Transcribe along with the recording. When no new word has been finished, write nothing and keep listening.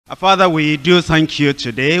Father, we do thank you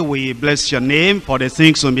today. We bless your name for the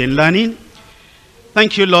things we've been learning.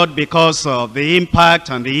 Thank you, Lord, because of the impact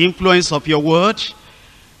and the influence of your word.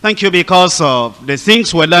 Thank you because of the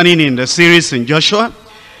things we're learning in the series in Joshua.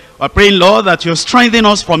 We're praying, Lord, that you strengthen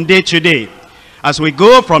us from day to day as we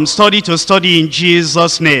go from study to study in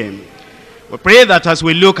Jesus' name. We pray that as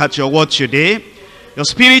we look at your word today, your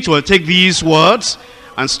Spirit will take these words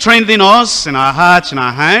and strengthen us in our hearts, in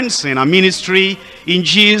our hands, in our ministry, in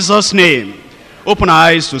Jesus' name. Open our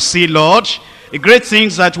eyes to see, Lord, the great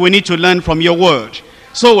things that we need to learn from your word,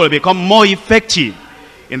 so we'll become more effective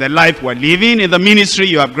in the life we're living, in the ministry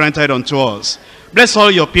you have granted unto us. Bless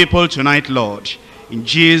all your people tonight, Lord. In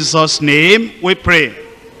Jesus' name we pray.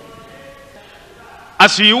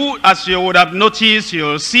 As you would have noticed,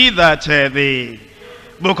 you'll see that the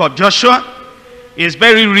book of Joshua is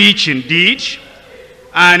very rich indeed.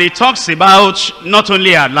 And it talks about not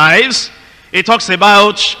only our lives, it talks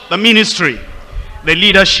about the ministry, the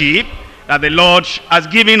leadership that the Lord has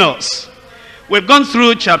given us. We've gone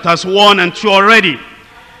through chapters 1 and 2 already.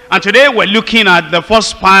 And today we're looking at the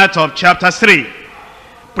first part of chapter 3.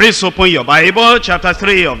 Please open your Bible, chapter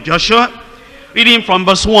 3 of Joshua, reading from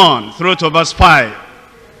verse 1 through to verse 5.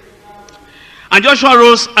 And Joshua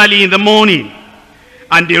rose early in the morning,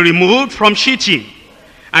 and they removed from Shittim,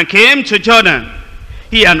 and came to Jordan,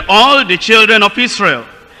 he and all the children of Israel,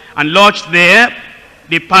 and lodged there.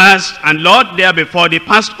 They passed and lodged there before they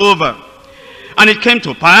passed over. And it came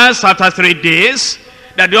to pass after 3 days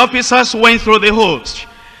that the officers went through the host,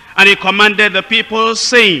 and he commanded the people,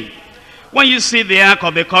 saying, when you see the ark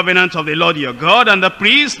of the covenant of the Lord your God, and the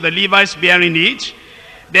priests, the Levites, bearing it,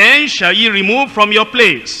 then shall ye remove from your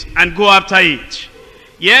place, and go after it.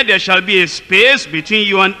 Yet there shall be a space between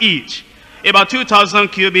you and it, about 2,000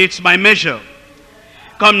 cubits by measure.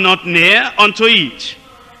 Come not near unto it,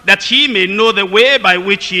 that ye may know the way by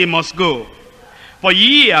which ye must go. For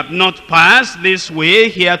ye have not passed this way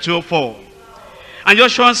heretofore. And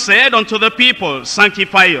Joshua said unto the people,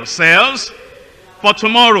 sanctify yourselves, for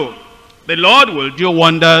tomorrow the Lord will do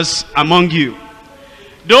wonders among you.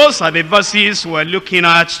 Those are the verses we're looking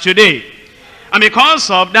at today. And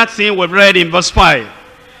because of that thing we've read in verse 5,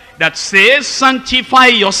 that says, sanctify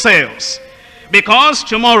yourselves, because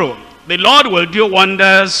tomorrow the Lord will do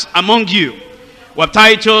wonders among you. We've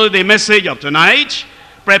titled the message of tonight,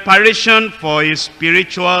 Preparation for a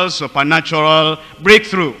Spiritual Supernatural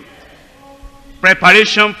Breakthrough.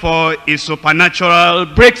 Preparation for a supernatural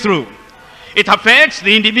breakthrough. It affects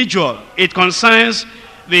the individual. It concerns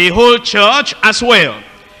the whole church as well.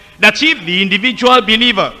 That if the individual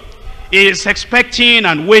believer is expecting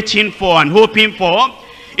and waiting for and hoping for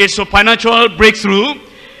a supernatural breakthrough,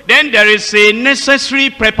 then there is a necessary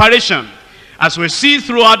preparation, as we see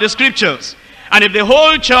throughout the scriptures. And if the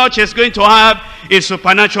whole church is going to have a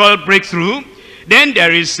supernatural breakthrough, then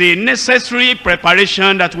there is a necessary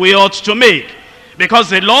preparation that we ought to make, because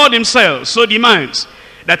the Lord himself so demands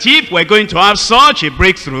that if we're going to have such a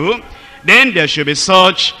breakthrough, then there should be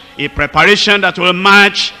such a preparation that will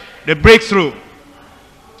match the breakthrough.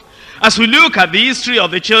 As we look at the history of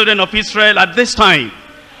the children of Israel at this time,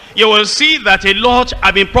 you will see that a lot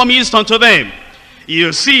had been promised unto them.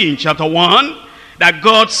 You see in chapter 1 that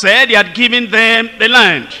God said he had given them the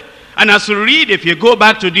land. And as we read, if you go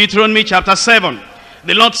back to Deuteronomy chapter 7,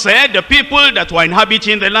 the Lord said the people that were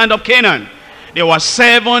inhabiting the land of Canaan, there were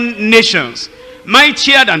 7 nations,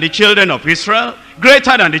 mightier than the children of Israel,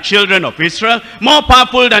 greater than the children of Israel, more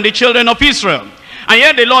powerful than the children of Israel. And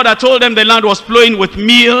yet the Lord had told them the land was flowing with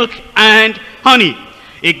milk and honey.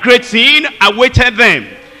 A great thing awaited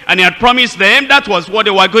them. And he had promised them that was what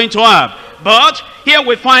they were going to have. But here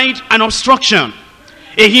we find an obstruction,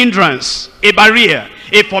 a hindrance, a barrier,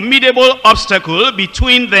 a formidable obstacle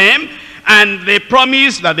between them and the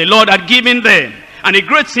promise that the Lord had given them. And a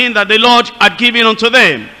great thing that the Lord had given unto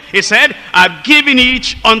them. He said, I've given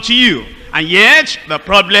it unto you. And yet the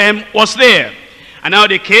problem was there. And now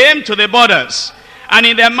they came to the borders. And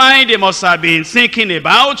in their mind they must have been thinking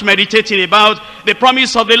about, meditating about the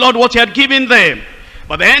promise of the Lord, what he had given them.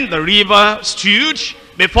 But then the river stood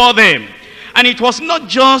before them. And it was not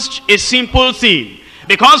just a simple thing.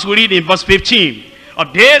 Because we read in verse 15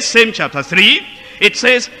 of this same chapter 3, it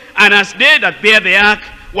says, and as they that bear the ark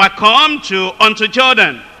were come unto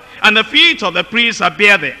Jordan, and the feet of the priests that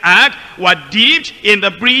bear the ark were dipped in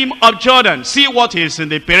the brim of Jordan. See what is in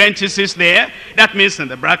the parenthesis there? That means in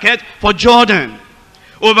the bracket, for Jordan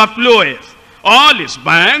overfloweth all his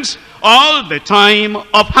banks all the time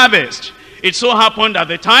of harvest. It so happened at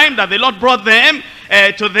the time that the Lord brought them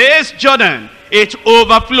to this Jordan, it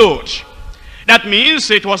overflowed. That means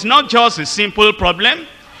it was not just a simple problem.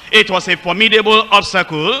 It was a formidable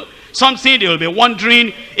obstacle, something they will be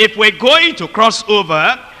wondering, if we're going to cross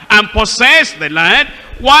over and possess the land,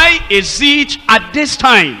 why is it at this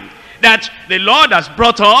time that the Lord has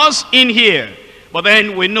brought us in here? But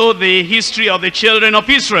then we know the history of the children of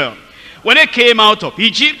Israel. When they came out of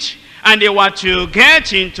Egypt and they were to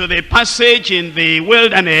get into the passage in the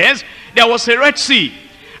wilderness, there was a Red Sea.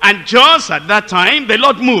 And just at that time, the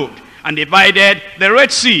Lord moved and divided the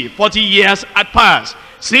Red Sea. 40 years had passed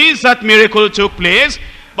since that miracle took place.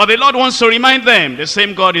 But the Lord wants to remind them, the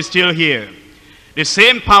same God is still here. The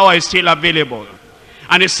same power is still available.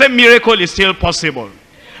 And the same miracle is still possible.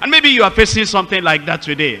 And maybe you are facing something like that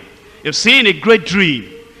today. You've seen a great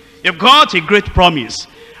dream. You've got a great promise.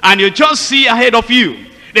 And you just see ahead of you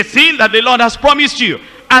the thing that the Lord has promised you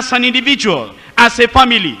as an individual, as a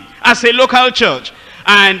family, as a local church.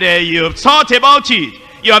 And you've thought about it.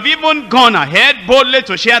 You have even gone ahead boldly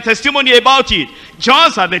to share testimony about it.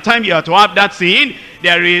 Just at the time you are to have that thing,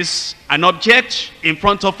 there is an object in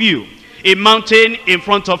front of you, a mountain in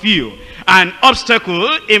front of you, an obstacle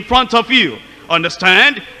in front of you.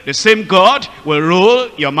 Understand? The same God will roll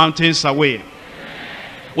your mountains away.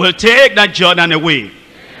 Will take that Jordan away.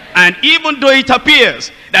 And even though it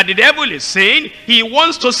appears that the devil is saying he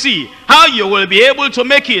wants to see how you will be able to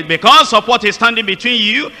make it because of what is standing between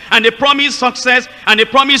you and the promised success and the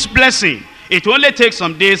promised blessing, it will only take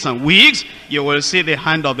some days and weeks. You will see the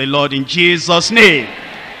hand of the Lord in Jesus' name.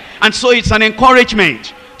 And so it's an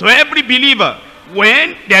encouragement to every believer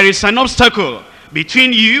when there is an obstacle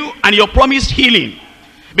between you and your promised healing,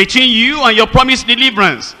 between you and your promised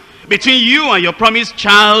deliverance, between you and your promised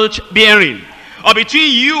childbearing, or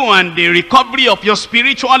between you and the recovery of your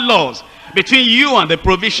spiritual laws, between you and the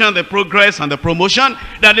provision, the progress, and the promotion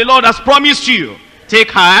that the Lord has promised you.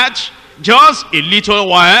 Take heart, just a little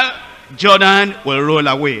while, Jordan will roll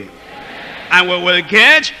away. And we will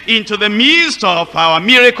get into the midst of our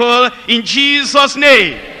miracle in Jesus'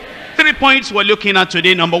 name. 3 points we're looking at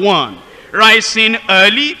today. Number 1, rising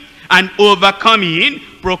early and overcoming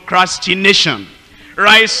procrastination.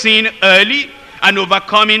 Rising early and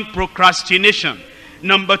overcoming procrastination.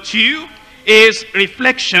 Number 2 is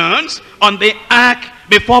reflections on the ark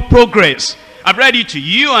before progress. I've read it to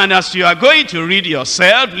you, and as you are going to read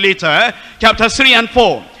yourself later, chapter 3 and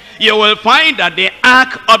 4, you will find that the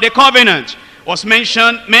ark of the covenant was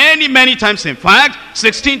mentioned many times. In fact,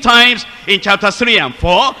 16 times in chapter 3 and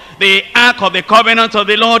 4, the ark of the covenant of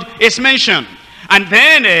the Lord is mentioned. And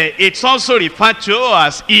then it's also referred to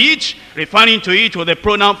as each, referring to it with the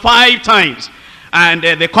pronoun 5 times. And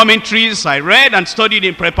the commentaries I read and studied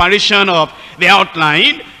in preparation of the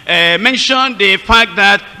outline mentioned the fact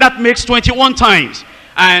that that makes 21 times.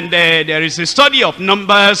 And there is a study of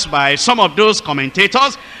numbers by some of those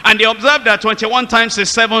commentators, and they observe that 21 times is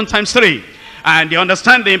 7 times 3. And they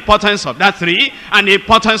understand the importance of that 3 and the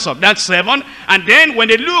importance of that 7. And then when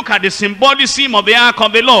they look at the symbolism of the ark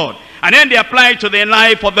of the Lord, and then they apply it to the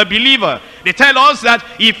life of the believer, they tell us that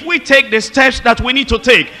if we take the steps that we need to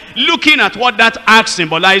take, looking at what that ark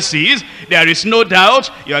symbolizes, there is no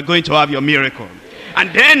doubt you are going to have your miracle.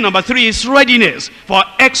 And then number 3 is readiness for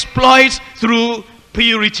exploits through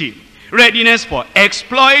purity. Readiness for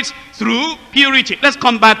exploits through purity. Let's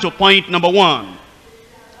come back to point number 1.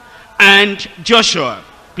 And Joshua.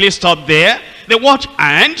 Please stop there. The word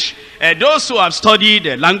and, those who have studied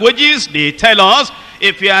languages, they tell us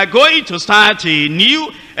if you are going to start a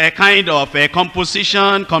new kind of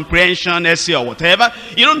composition, comprehension, essay or whatever,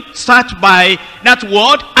 you don't start by that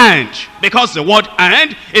word and, because the word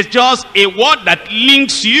and is just a word that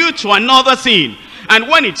links you to another thing. And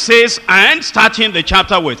when it says and, starting the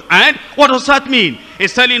chapter with and, what does that mean?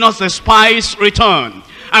 It's telling us the spies returned.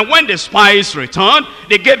 And when the spies returned,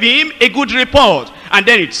 they gave him a good report. And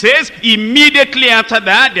then it says, immediately after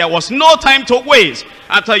that, there was no time to waste.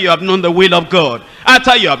 After you have known the will of God,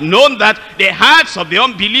 after you have known that the hearts of the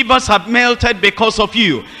unbelievers have melted because of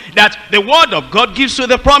you, that the word of God gives you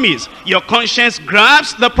the promise, your conscience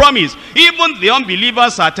grabs the promise. Even the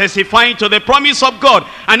unbelievers are testifying to the promise of God,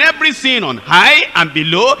 and everything on high and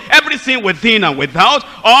below, everything within and without,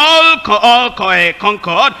 all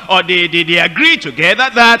concord, or they agree together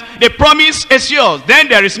that the promise is yours. Then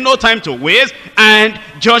there is no time to waste, and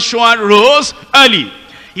Joshua rose early.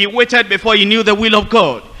 He waited before he knew the will of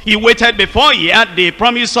God. He waited before he had the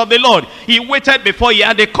promise of the Lord. He waited before he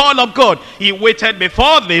had the call of God. He waited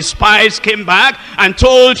before the spies came back and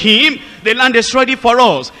told him, the land is ready for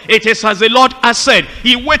us. It is as the Lord has said.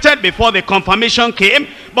 He waited before the confirmation came,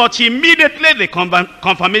 but immediately the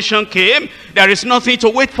confirmation came, there is nothing to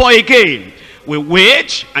wait for again. We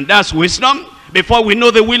wait, and that's wisdom, before we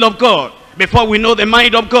know the will of God, before we know the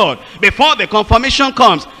mind of God, before the confirmation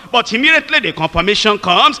comes. But immediately the confirmation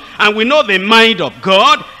comes and we know the mind of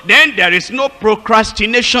God, then there is no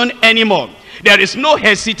procrastination anymore. There is no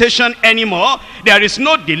hesitation anymore. There is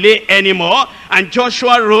no delay anymore. And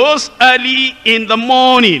Joshua rose early in the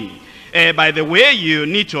morning. By the way, you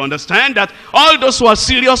need to understand that all those who are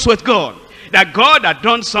serious with God, that God had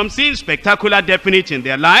done something spectacular, definite in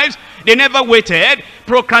their lives, they never waited.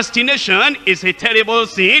 Procrastination is a terrible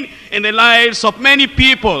sin in the lives of many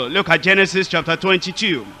people. Look at Genesis chapter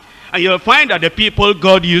 22. And you'll find that the people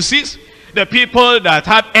God uses, the people that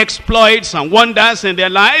have exploits and wonders in their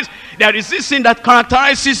lives, there is this thing that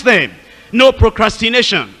characterizes them. No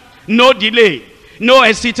procrastination, no delay, no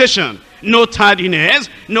hesitation, no tardiness,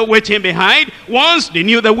 no waiting behind. Once they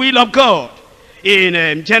knew the will of God.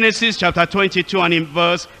 In Genesis chapter 22 and in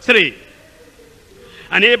verse 3.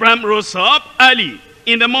 And Abraham rose up early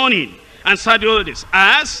in the morning and saddled his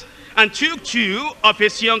ass and took 2 of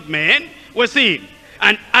his young men with him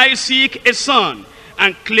and Isaac his son,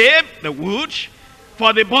 and clave the wood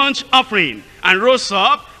for the burnt offering, and rose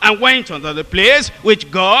up and went unto the place which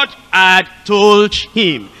God had told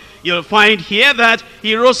him. You'll find here that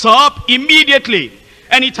he rose up immediately.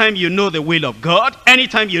 Anytime you know the will of God,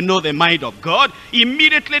 anytime you know the mind of God,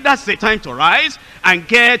 immediately that's the time to rise and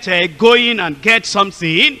get going and get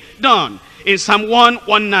something done. In Psalm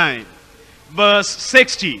 119, verse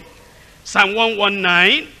 60. Psalm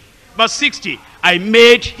 119, verse 60. I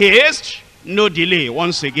made haste, no delay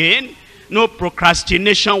once again, no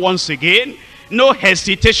procrastination once again, no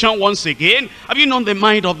hesitation once again. Have you known the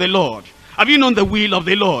mind of the Lord? Have you known the will of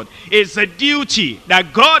the Lord? It's a duty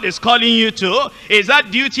that God is calling you to. Is that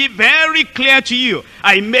duty very clear to you?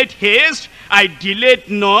 I made haste, I delayed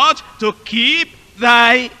not to keep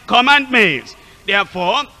thy commandments.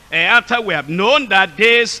 Therefore, after we have known that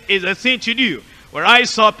this is a thing to do, we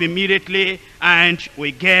rise up immediately and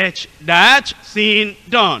we get that thing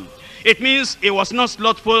done. It means he was not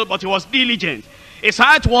slothful, but he was diligent. His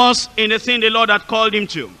heart was in the thing the Lord had called him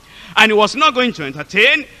to. And he was not going to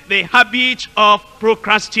entertain the habit of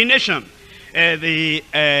procrastination.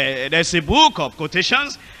 There's a book of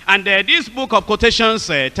quotations, and this book of quotations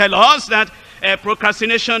tell us that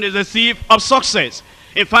procrastination is a thief of success.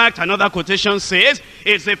 In fact, another quotation says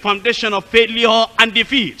it's the foundation of failure and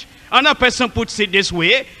defeat. Another person puts it this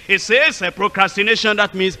way. It says procrastination,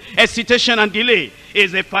 that means hesitation and delay,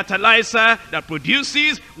 is a fertilizer that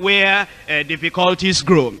produces where difficulties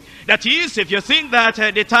grow. That is, if you think that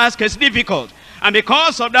the task is difficult, and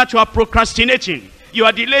because of that you are procrastinating, you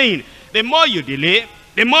are delaying, the more you delay,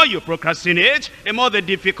 the more you procrastinate, the more the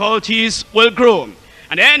difficulties will grow.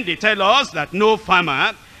 And then they tell us that no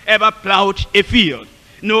farmer ever plowed a field.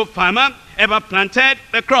 No farmer ever planted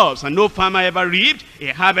the crops, and no farmer ever reaped a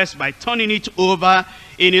harvest by turning it over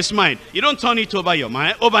in his mind. You don't turn it over in your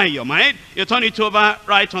mind. You turn it over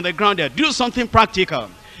right on the ground there. Do something practical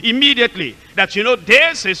immediately, that you know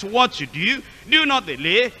this is what you do. Do not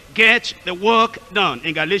delay. Get the work done.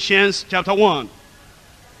 In Galatians chapter 1.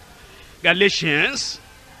 Galatians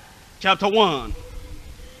chapter 1.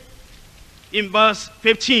 In verse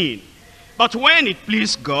 15. But when it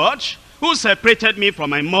pleased God, who separated me from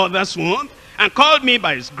my mother's womb, and called me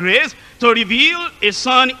by his grace to reveal his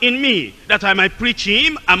son in me, that I might preach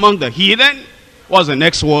him among the heathen. What's the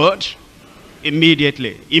next word?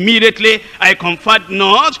 Immediately. Immediately I conferred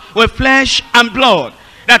not with flesh and blood.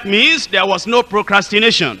 That means there was no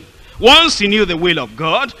procrastination. Once he knew the will of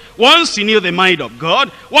God, once he knew the mind of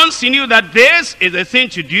God, once he knew that this is the thing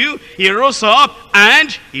to do, he rose up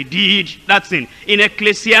and he did that thing. In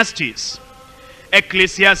Ecclesiastes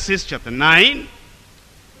chapter 9,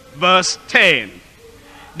 verse 10.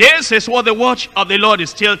 This is what the word of the Lord is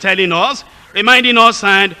still telling us, reminding us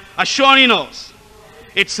and assuring us.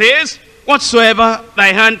 It says, whatsoever thy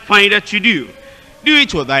hand findeth to do, do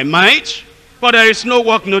it with thy might, for there is no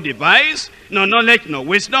work, no device, no knowledge, no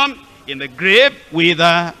wisdom in the grave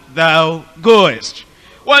whither thou goest.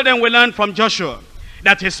 Well, then we learn from Joshua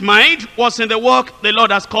that his mind was in the work the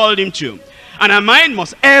Lord has called him to. And our mind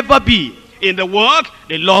must ever be in the work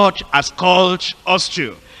the Lord has called us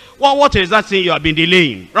to. Well, what is that thing you have been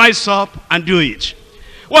delaying? Rise up and do it.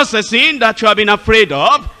 What's the thing that you have been afraid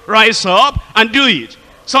of? Rise up and do it.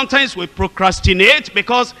 Sometimes we procrastinate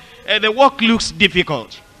because the work looks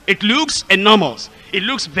difficult. It looks enormous. It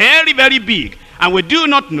looks very, very big. And we do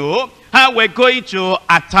not know how we're going to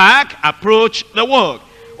approach the work.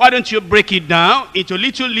 Why don't you break it down into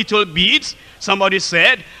little bits? Somebody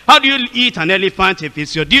said, how do you eat an elephant if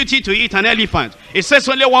it's your duty to eat an elephant? It says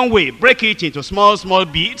only one way. Break it into small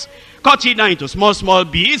bits. Cut it down into small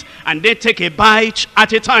bits. And then take a bite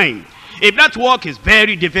at a time. If that work is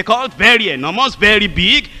very difficult, very enormous, very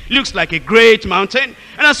big, looks like a great mountain,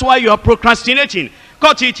 and that's why you are procrastinating,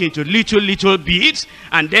 cut it into little bits,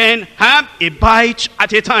 and then have a bite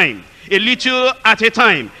at a time, a little at a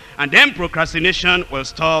time, and then procrastination will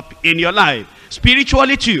stop in your life.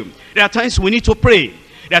 Spiritually too, there are times we need to pray.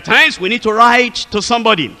 There are times we need to write to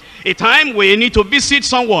somebody. A time we need to visit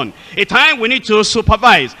someone. A time we need to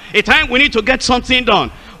supervise. A time we need to get something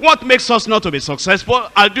done. What makes us not to be successful?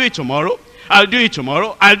 I'll do it tomorrow. I'll do it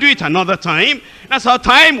tomorrow. I'll do it another time. That's how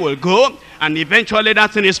time will go. And eventually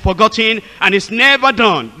that thing is forgotten and it's never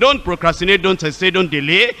done. Don't procrastinate. Don't hesitate. Don't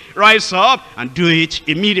delay. Rise up and do it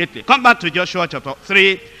immediately. Come back to Joshua chapter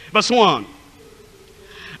 3 verse 1.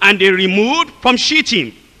 And they removed from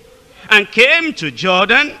Shittim and came to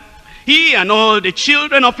Jordan, he and all the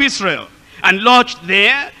children of Israel, and lodged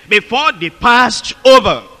there before they passed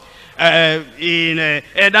over. In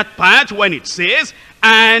that part when it says,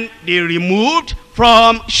 and they removed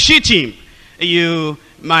from Shittim. You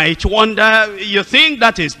might wonder, you think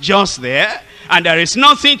that is just there, and there is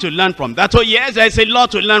nothing to learn from that. Oh yes, there is a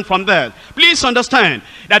lot to learn from that. Please understand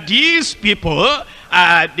that these people,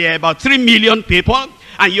 there are about 3 million people,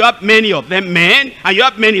 and you have many of them men, and you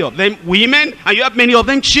have many of them women, and you have many of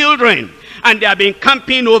them children. And they have been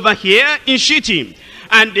camping over here in Shittim.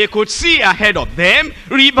 And they could see ahead of them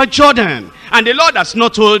River Jordan. And the Lord has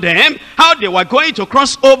not told them how they were going to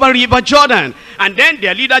cross over River Jordan. And then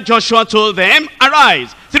their leader Joshua told them,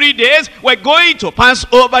 arise, 3 days we're going to pass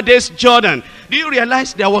over this Jordan. Do you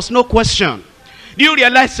realize there was no question? Do you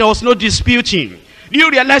realize there was no disputing? Do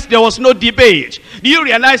you realize there was no debate? Do you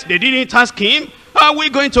realize they didn't ask him, how are we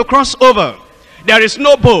going to cross over? There is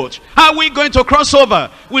no boat. How are we going to cross over?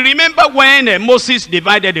 We remember when Moses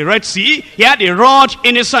divided the Red Sea, he had a rod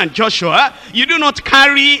in his hand. Joshua, you do not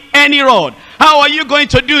carry any rod. How are you going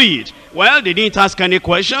to do it? Well, they didn't ask any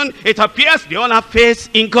question. It appears they all have faith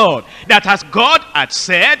in God. That as God had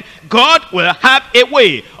said, God will have a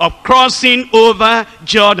way of crossing over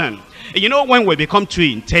Jordan. You know, when we become too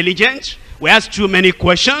intelligent, we ask too many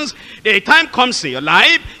questions. The time comes in your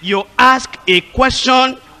life, you ask a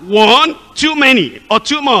question, one, too many or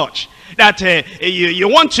too much, that you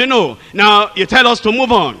want to know. Now, you tell us to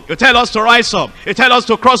move on. You tell us to rise up. You tell us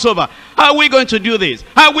to cross over. How are we going to do this?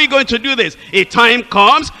 How are we going to do this? A time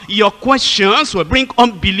comes, your questions will bring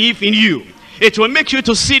unbelief in you. It will make you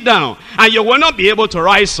to sit down, and you will not be able to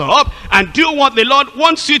rise up and do what the Lord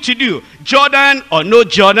wants you to do. Jordan or no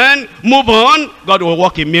Jordan, move on. God will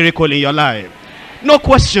work a miracle in your life. No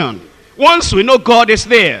question. Once we know God is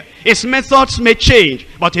there, his methods may change,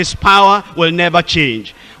 but his power will never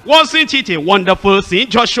change. Wasn't it a wonderful thing?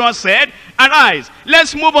 Joshua said, arise,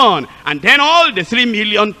 let's move on. And then all the 3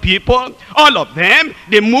 million people, all of them,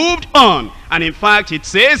 they moved on. And in fact, it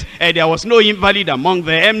says there was no invalid among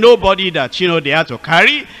them, nobody that, they had to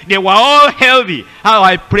carry. They were all healthy. How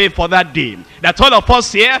I pray for that day, that all of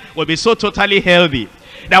us here will be so totally healthy,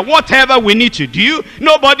 that whatever we need to do,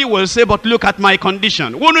 nobody will say, but look at my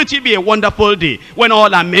condition. Wouldn't it be a wonderful day when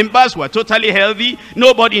all our members were totally healthy,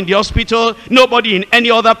 nobody in the hospital, nobody in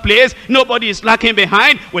any other place, nobody is lacking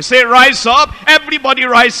behind? We say, rise up, everybody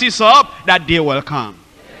rises up. That day will come.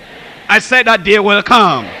 I said that day will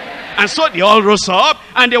come. And so they all rose up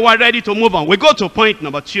and they were ready to move on. We go to point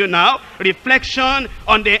number 2 now. Reflection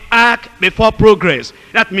on the ark before progress.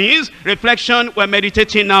 That means reflection, we're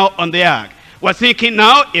meditating now on the ark. We're thinking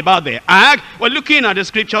now about the ark. We're looking at the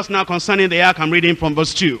scriptures now concerning the ark. I'm reading from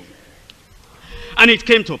verse 2. And it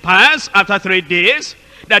came to pass after 3 days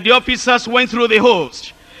that the officers went through the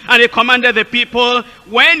host. And they commanded the people,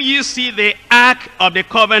 when you see the ark of the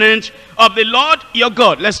covenant of the Lord your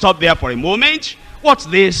God. Let's stop there for a moment. What's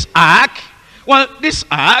this ark? Well, this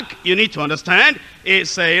ark, you need to understand,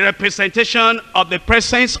 is a representation of the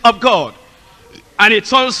presence of God. And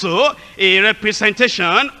it's also a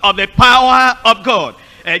representation of the power of God.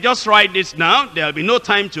 Just write this down. There'll be no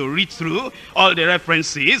time to read through all the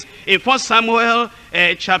references. In 1 Samuel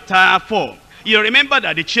chapter 4. You remember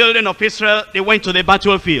that the children of Israel, they went to the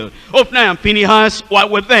battlefield. Hophni and Phinehas were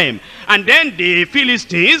with them. And then the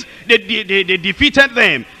Philistines, they defeated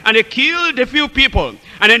them. And they killed a few people.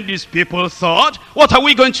 And then these people thought, what are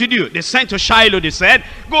we going to do? They sent to Shiloh. They said,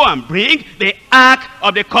 go and bring the ark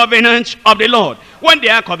of the covenant of the Lord. When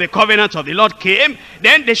the ark of the covenant of the Lord came,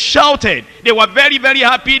 then they shouted. They were very, very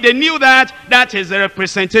happy. They knew that that is a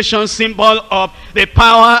representation symbol of the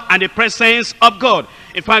power and the presence of God.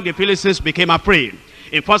 In fact, the Philistines became afraid.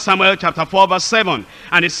 In 1 Samuel chapter 4 verse 7.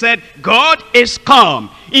 And it said, God is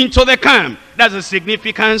come into the camp. That's the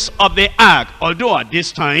significance of the ark. Although at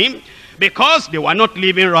this time, because they were not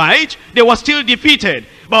living right, they were still defeated.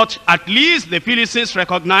 But at least the Philistines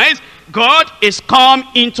recognized God is come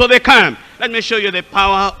into the camp. Let me show you the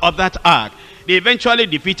power of that ark. They eventually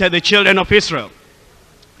defeated the children of Israel.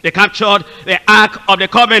 They captured the Ark of the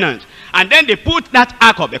Covenant. And then they put that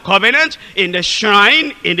Ark of the Covenant in the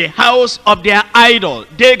shrine in the house of their idol,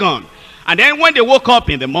 Dagon. And then when they woke up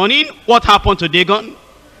in the morning, what happened to Dagon?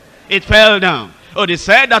 It fell down. Oh, they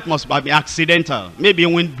said that must be accidental. Maybe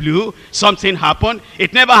wind blew, something happened.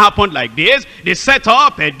 It never happened like this. They set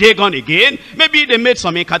up a Dagon again. Maybe they made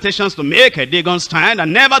some incantations to make a Dagon stand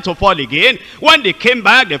and never to fall again. When they came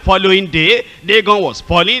back the following day, Dagon was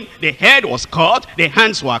falling. The head was cut. The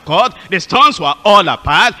hands were cut. The stones were all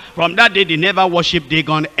apart. From that day, they never worshipped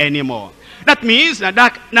Dagon anymore. That means that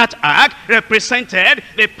that ark represented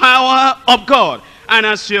the power of God. And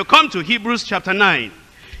as you come to Hebrews chapter 9,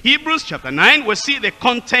 Hebrews chapter 9, we see the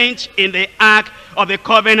content in the Ark of the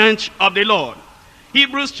Covenant of the Lord.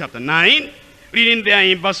 Hebrews chapter 9, reading there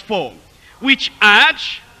in verse 4. Which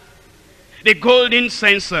arch, the golden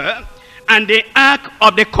censer, and the Ark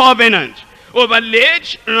of the Covenant, overlaid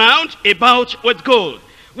round about with gold,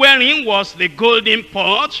 wherein was the golden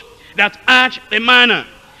pot that had the manna,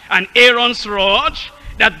 and Aaron's rod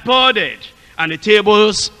that budded, and the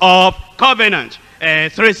tables of covenant.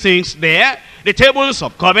 Three things there. The tables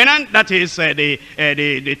of covenant, that is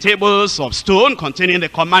the tables of stone containing the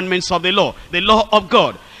commandments of the law of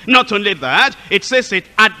God. Not only that, it says it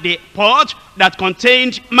at the pot that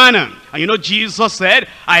contained manna. And you know, Jesus said,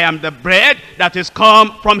 I am the bread that is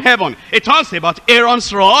come from heaven. It talks about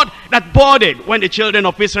Aaron's rod that budded when the children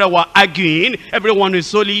of Israel were arguing. Everyone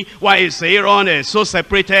is holy. Why is Aaron so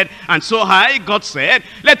separated and so high? God said,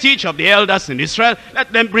 let each of the elders in Israel,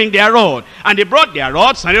 let them bring their rod. And they brought their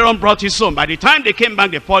rods, and Aaron brought his own. By the time they came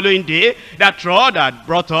back the following day, that rod had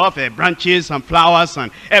brought off branches and flowers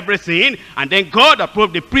and everything. And then God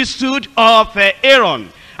approved the priesthood of Aaron.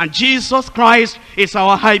 And Jesus Christ is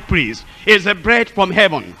our high priest. He is the bread from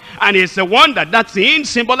heaven. And it's the one that thing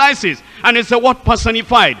symbolizes. And it's the word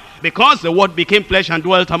personified. Because the word became flesh and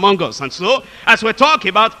dwelt among us. And so, as we talk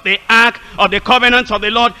about the Ark of the Covenant of the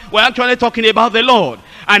Lord, we're actually talking about the Lord.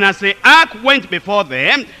 And as the ark went before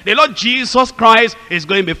them, the Lord Jesus Christ is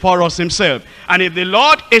going before us himself. And if the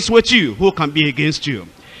Lord is with you, who can be against you?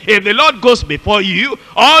 If the Lord goes before you,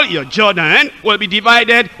 all your Jordan will be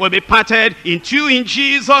divided, will be parted in two in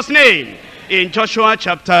Jesus' name. In Joshua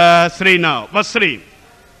chapter 3 now, verse 3.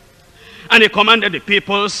 And he commanded the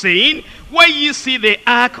people, saying, when ye see the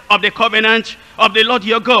ark of the covenant of the Lord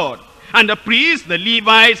your God, and the priests, the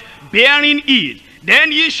Levites, bearing it,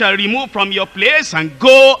 then ye shall remove from your place and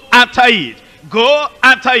go after it. Go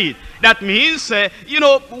after it. That means,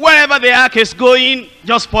 wherever the ark is going,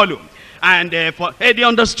 just follow. And they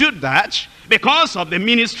understood that because of the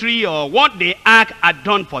ministry or what the ark had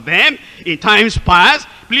done for them in times past.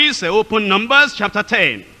 Please open Numbers chapter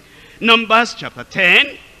 10. Numbers chapter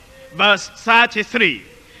 10, verse 33.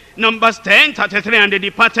 Numbers 10, 33. And they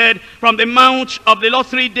departed from the mount of the Lord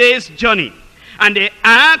 3 days' journey. And the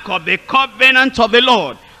ark of the covenant of the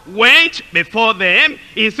Lord went before them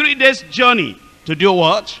in 3 days' journey. To do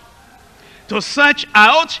what? To search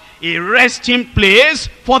out a resting place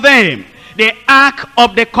for them. The ark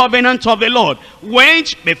of the covenant of the Lord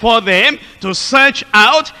went before them to search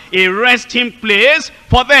out a resting place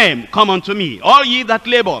for them. Come unto me, all ye that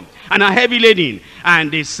labor and are heavy laden.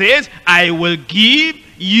 And it says, I will give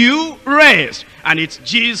you rest. And it's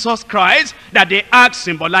Jesus Christ that the ark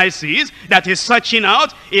symbolizes, that is searching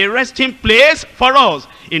out a resting place for us.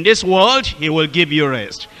 In this world, he will give you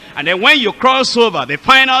rest. And then when you cross over the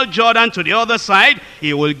final Jordan to the other side,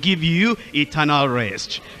 he will give you eternal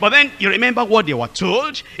rest. But then you remember what they were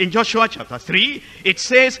told in Joshua chapter 3. It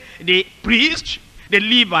says the priests, the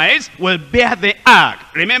Levites, will bear the ark.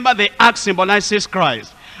 Remember, the ark symbolizes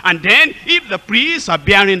Christ. And then if the priests are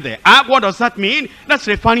bearing the ark, what does that mean? That's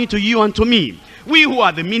referring to you and to me. We who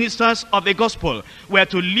are the ministers of the gospel, we are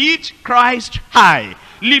to lift Christ high,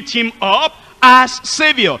 lift him up as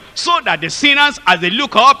Savior, so that the sinners, as they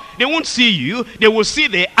look up, they won't see you, they will see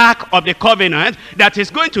the ark of the covenant that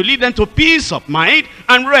is going to lead them to peace of mind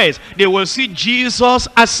and rest. They will see Jesus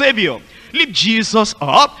as Savior. Lift Jesus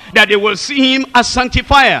up, that they will see him as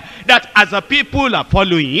sanctifier, that as the people are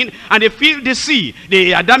following and they feel they see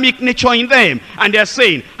the Adamic nature in them, and they're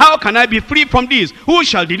saying, how can I be free from this? Who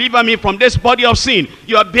shall deliver me from this body of sin?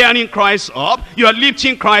 You are bearing Christ up, you are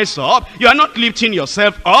lifting Christ up, you are not lifting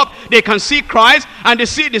yourself up. They can see Christ and they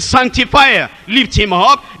see the sanctifier. Lift him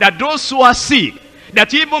up, that those who are sick,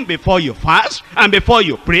 that even before you fast and before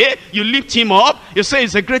you pray, you lift him up. You say,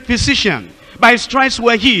 he's a great physician. By his stripes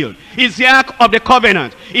we're healed. He's the ark of the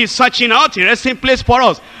covenant. He's searching out a resting place for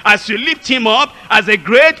us. As you lift him up as a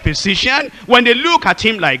great physician, when they look at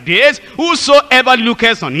him like this, whosoever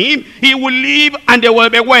looketh on him, he will live and they will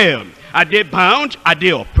be well. Are they bound? Are they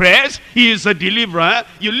oppressed? He is a deliverer.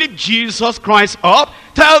 You lift Jesus Christ up.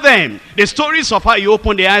 Tell them the stories of how he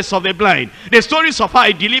opened the eyes of the blind. The stories of how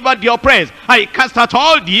he delivered the oppressed. How he cast out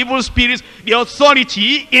all the evil spirits. The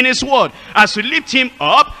authority in his word. As you lift him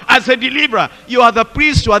up as a deliverer, you are the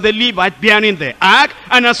priest, you are the Levite bearing the ark.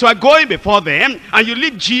 And as you are going before them and you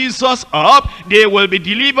lift Jesus up, they will be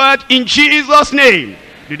delivered in Jesus' name.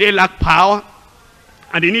 Do they lack power?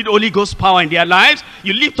 And they need Holy Ghost power in their lives.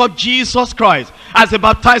 You lift up Jesus Christ as a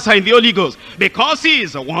baptizer in the Holy Ghost, because he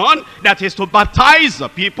is the one that is to baptize the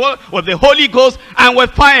people with the Holy Ghost and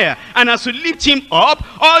with fire. And as you lift him up,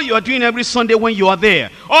 all you are doing every Sunday when you are there,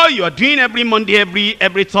 all you are doing every Monday,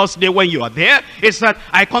 every Thursday when you are there, is that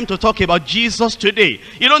I come to talk about Jesus today.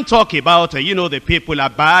 You don't talk about, the people are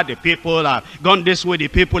bad, the people have gone this way, the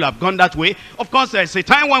people have gone that way. Of course, there's a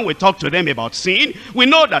time when we talk to them about sin. We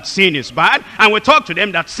know that sin is bad, and we talk to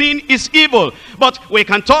them that sin is evil. But we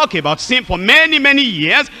can talk about sin for many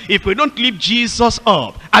years if we don't lift Jesus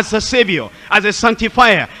up as a savior, as a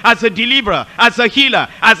sanctifier, as a deliverer, as a healer,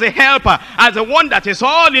 as a helper, as the one that is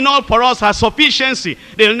all in all for us, as sufficiency.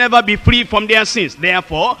 They'll never be free from their sins.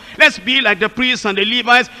 Therefore, let's be like the priests and the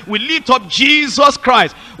Levites. We lift up Jesus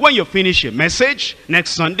Christ. When you finish a message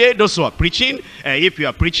next Sunday, those who are preaching, if you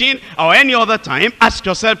are preaching or any other time, ask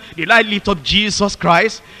yourself, did I lift up Jesus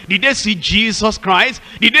Christ? Did they see Jesus Christ?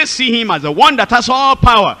 Did they see him as the one that has all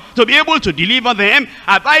power to be able to deliver them?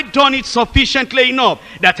 Have I done it sufficiently enough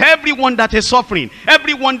that everyone that is suffering,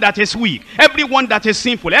 everyone that is weak, everyone that is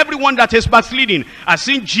sinful, everyone that is backsliding has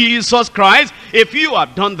seen Jesus Christ? If you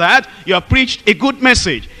have done that, you have preached a good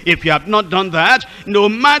message. If you have not done that, no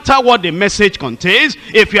matter what the message contains,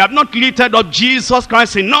 if you have not lifted up Jesus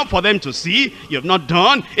Christ enough for them to see, you have not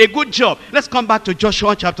done a good job. Let's come back to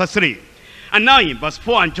Joshua chapter 3. And now in verse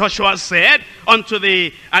 4, and Joshua said unto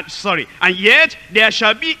and yet there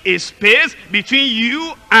shall be a space between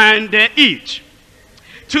you and it,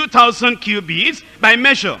 2,000 cubits by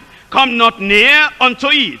measure. Come not near unto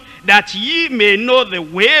it, that ye may know the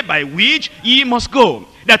way by which ye must go.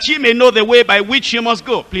 That ye may know the way by which you must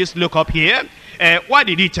go. Please look up here. Why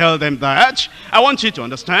did he tell them that? I want you to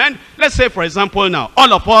understand. Let's say, for example, now,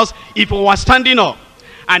 all of us, if we were standing up,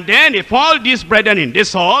 and then if all these brethren in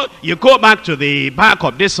this hall, you go back to the back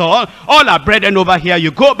of this hall, all our brethren over here, you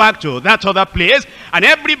go back to that other place, and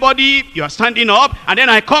everybody, you are standing up, and then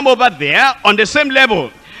I come over there on the same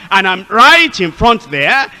level, and I'm right in front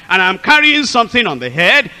there, and I'm carrying something on the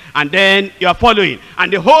head, and then you are following,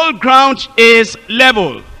 and the whole ground is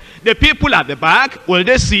level. The people at the back, will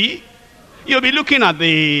they see? You'll be looking at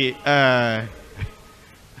the, at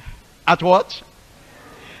what?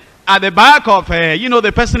 At the back of,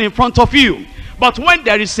 the person in front of you. But when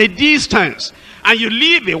there is a distance, and you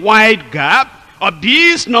leave a wide gap of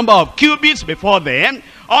this number of cubits before them,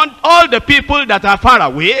 on all the people that are far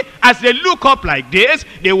away, as they look up like this,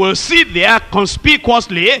 they will see there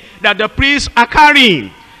conspicuously that the priests are carrying.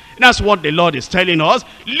 That's what the Lord is telling us.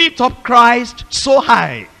 Lift up Christ so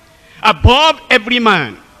high, above every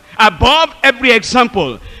man, above every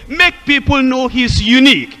example. Make people know he's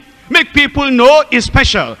unique. Make people know he's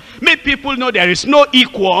special. Make people know there is no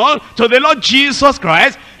equal to the Lord Jesus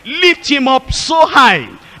Christ. Lift him up so high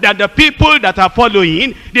that the people that are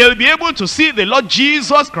following, they'll be able to see the Lord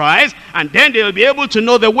Jesus Christ, and then they'll be able to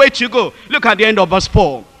know the way to go. Look at the end of verse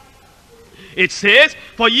 4. It says,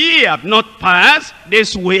 for ye have not passed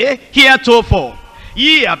this way heretofore.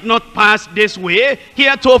 Ye have not passed this way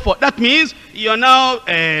heretofore. That means you are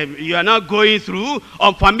now going through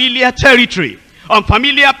unfamiliar territory,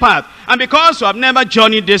 unfamiliar path. And because you have never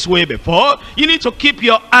journeyed this way before, you need to keep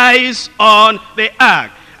your eyes on the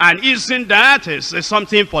ark. And isn't that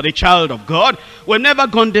something for the child of God? We've never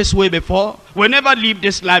gone this way before. We've never lived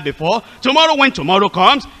this life before. Tomorrow, when tomorrow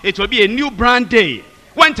comes, it will be a new brand day.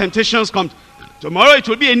 When temptations come, tomorrow it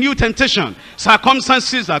will be a new temptation.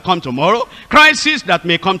 Circumstances that come tomorrow, crises that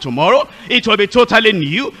may come tomorrow, it will be totally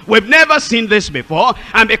new. We've never seen this before,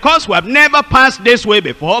 and because we have never passed this way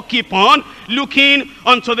before, keep on looking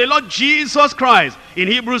unto the Lord Jesus Christ. In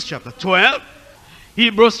Hebrews chapter 12,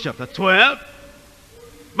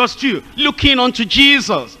 verse 2, looking unto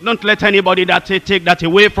Jesus. Don't let anybody take that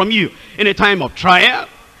away from you. In a time of trial,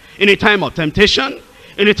 in a time of temptation,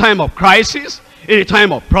 in a time of crisis, in a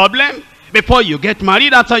time of problem, before you get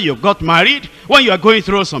married, after you've got married, when you are going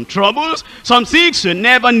through some troubles, some things you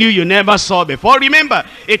never knew, you never saw before. Remember,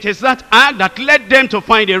 it is that act that led them to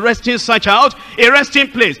find a resting, search out a resting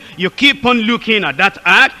place. You keep on looking at that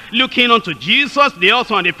act, looking unto Jesus, the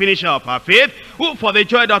author and the finisher of our faith, who for the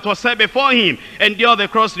joy that was set before him endured the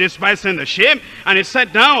cross, despising the shame, and is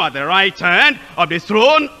set down at the right hand of the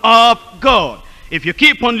throne of God. If you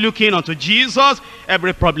keep on looking unto Jesus,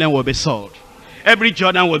 every problem will be solved. Every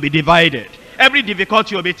Jordan will be divided. Every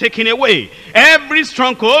difficulty will be taken away. Every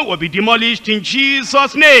stronghold will be demolished in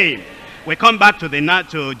Jesus' name. We come back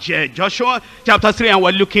to Joshua chapter 3, and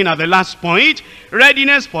we're looking at the last point.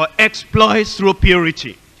 Readiness for exploits through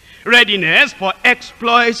purity. Readiness for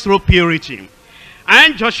exploits through purity.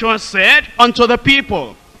 And Joshua said unto the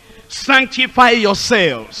people, sanctify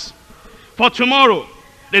yourselves, for tomorrow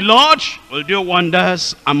the Lord will do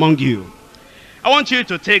wonders among you. I want you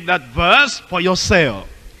to take that verse for yourself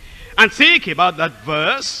and think about that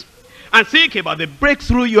verse and think about the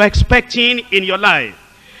breakthrough you're expecting in your life,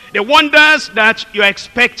 the wonders that you're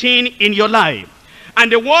expecting in your life.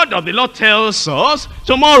 And the word of the Lord tells us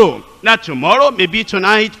tomorrow, that tomorrow may be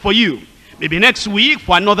tonight for you, maybe next week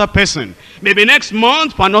for another person, maybe next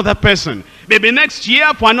month for another person, maybe next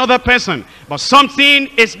year for another person, but something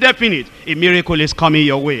is definite. A miracle is coming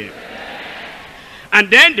your way. And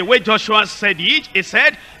then the way Joshua said it, he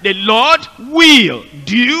said, the Lord will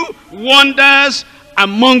do wonders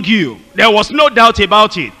among you. There was no doubt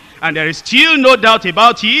about it. And there is still no doubt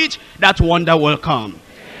about it. That wonder will come.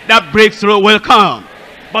 That breakthrough will come.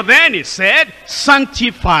 But then he said,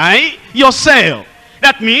 sanctify yourself.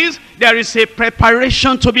 That means there is a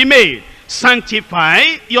preparation to be made. Sanctify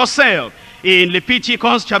yourself. In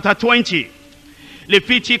Leviticus chapter 20.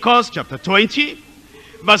 Leviticus chapter 20.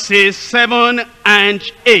 Verses 7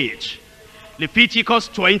 and 8. Leviticus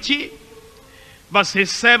 20,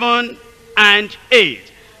 verses 7 and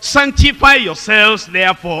 8. Sanctify yourselves,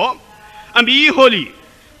 therefore, and be ye holy,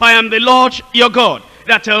 for I am the Lord your God.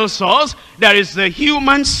 That tells us there is the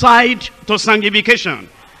human side to sanctification.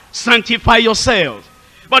 Sanctify yourselves.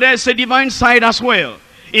 But there is a divine side as well.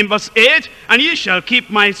 In verse 8, and ye shall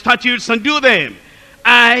keep my statutes and do them.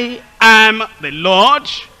 I am the Lord,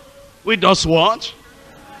 which does what?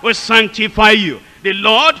 Will sanctify you. The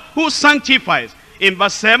Lord who sanctifies. In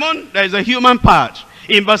verse 7, there is a human part.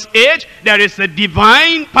 In verse 8, there is a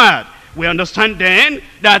divine part. We understand then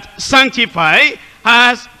that sanctify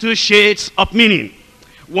has two shades of meaning.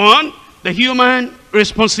 One, the human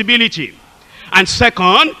responsibility. And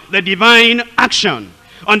second, the divine action.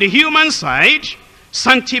 On the human side,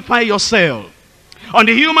 sanctify yourself. On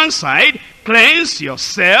the human side, cleanse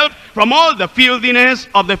yourself from all the filthiness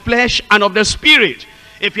of the flesh and of the spirit.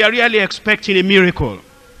 If you are really expecting a miracle,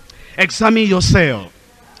 examine yourself.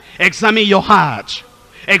 Examine your heart.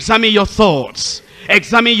 Examine your thoughts.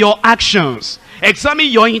 Examine your actions. Examine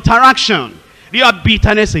your interaction. Do you have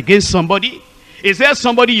bitterness against somebody? Is there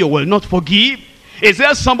somebody you will not forgive? Is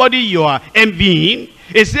there somebody you are envying?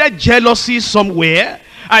 Is there jealousy somewhere?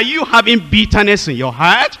 Are you having bitterness in your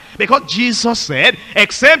heart? Because Jesus said,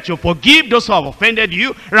 except you forgive those who have offended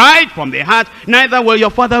you right from the heart, neither will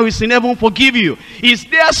your Father who is in heaven forgive you. Is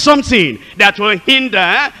there something that will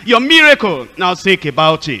hinder your miracle? Now think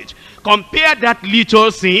about it. Compare that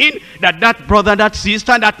little sin that brother, that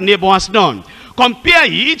sister, that neighbor has done. Compare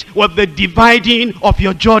it with the dividing of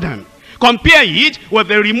your Jordan. Compare it with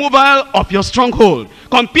the removal of your stronghold.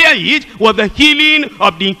 Compare it with the healing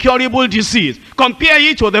of the incurable disease. Compare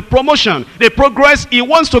it with the promotion, the progress he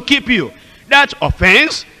wants to keep you. That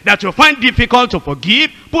offense that you find difficult to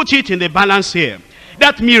forgive, put it in the balance here.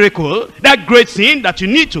 That miracle, that great thing that you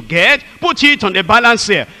need to get, put it on the balance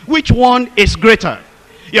here. Which one is greater?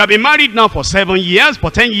 You have been married now for 7 years,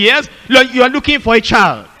 for 10 years. You are looking for a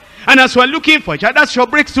child. And as you are looking for a child, that's your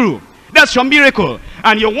breakthrough. That's your miracle.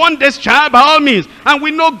 And you want this child by all means. And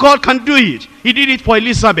we know God can do it. He did it for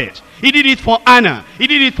Elizabeth. He did it for Anna. He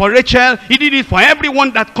did it for Rachel. He did it for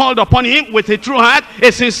everyone that called upon him with a true heart,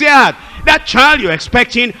 a sincere heart. That child you're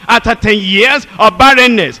expecting after 10 years of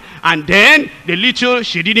barrenness. And then the little,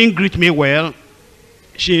 she didn't greet me well.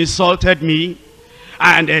 She insulted me.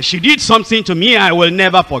 And she did something to me I will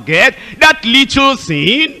never forget. That little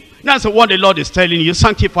thing, that's what the Lord is telling you.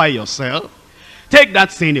 Sanctify yourself. Take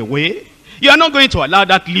that sin away. You are not going to allow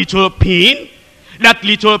that little pin, that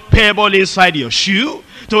little pebble inside your shoe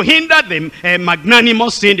to hinder the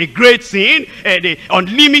magnanimous sin, the great sin, the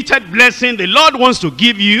unlimited blessing the Lord wants to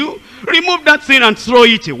give you. Remove that sin and throw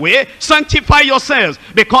it away. Sanctify yourselves.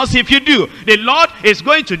 Because if you do, the Lord is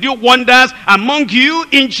going to do wonders among you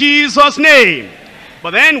in Jesus' name.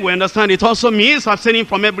 But then we understand it also means abstaining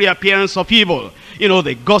from every appearance of evil. You know,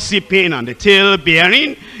 the gossiping and the tale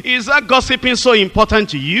bearing. Is that gossiping so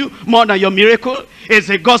important to you more than your miracle? Is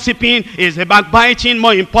the gossiping, is the backbiting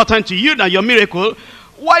more important to you than your miracle?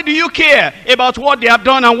 Why do you care about what they have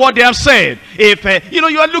done and what they have said? If,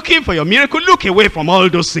 you are looking for your miracle, look away from all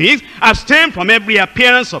those things. Abstain from every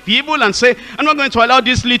appearance of evil and say, I'm not going to allow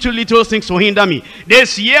these little things to hinder me.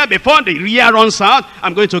 This year, before the year runs out,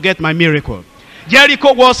 I'm going to get my miracle.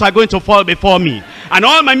 Jericho walls are going to fall before me. And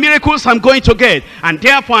all my miracles I'm going to get. And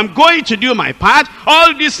therefore I'm going to do my part.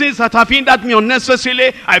 All these things that have hindered me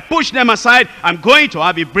unnecessarily, I push them aside. I'm going to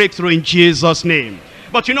have a breakthrough in Jesus' name.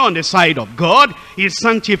 But on the side of God, he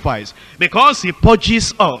sanctifies. Because he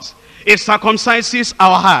purges us. He circumcises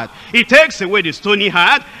our heart. He takes away the stony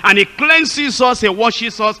heart. And he cleanses us, he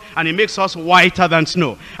washes us, and he makes us whiter than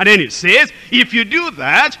snow. And then it says, if you do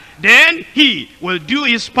that, then he will do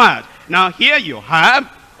his part. Now here you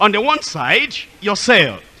have, on the one side,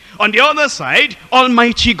 yourself. On the other side,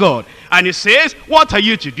 Almighty God. And he says, what are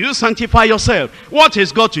you to do? Sanctify yourself. What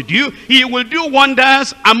is God to do? He will do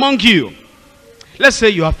wonders among you. Let's say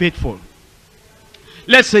you are faithful.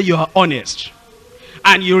 Let's say you are honest.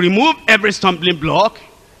 And you remove every stumbling block.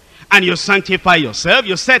 And you sanctify yourself.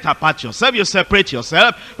 You set apart yourself. You separate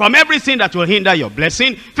yourself from everything that will hinder your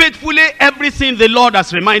blessing. Faithfully, everything the Lord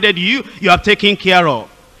has reminded you, you have taken care of.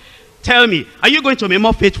 Tell me, are you going to be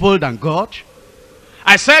more faithful than God?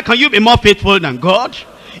 I said, can you be more faithful than God?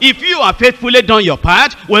 If you are faithfully done your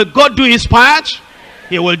part, will God do his part?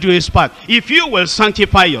 He will do his part. If you will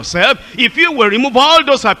sanctify yourself, if you will remove all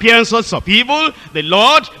those appearances of evil, the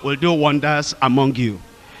Lord will do wonders among you.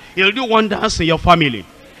 He'll do wonders in your family.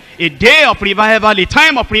 A day of revival, a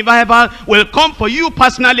time of revival will come for you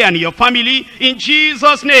personally and your family in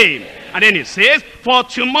Jesus' name. And then it says, for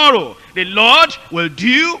tomorrow, the Lord will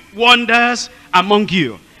do wonders among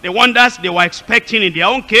you. The wonders they were expecting in their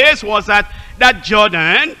own case was that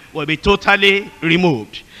Jordan will be totally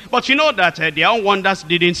removed. But you know that their own wonders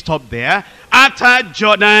didn't stop there. After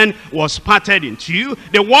Jordan was parted in two,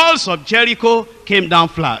 the walls of Jericho came down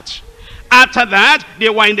flat. After that, they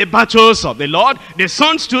were in the battles of the Lord. The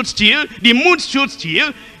sun stood still. The moon stood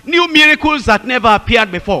still. New miracles that never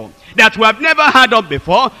appeared before, that we have never heard of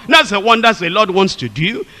before. That's the wonders the Lord wants to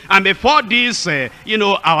do. And before this,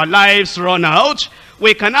 our lives run out,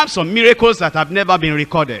 we can have some miracles that have never been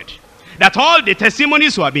recorded. That all the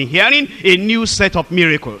testimonies we have been hearing, a new set of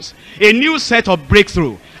miracles, a new set of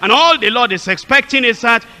breakthrough. And all the Lord is expecting is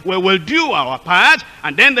that we will do our part,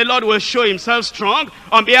 and then the Lord will show himself strong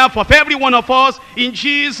on behalf of every one of us in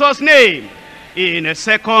Jesus' name. In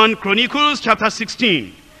 2 Chronicles chapter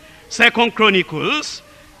 16. 2 Chronicles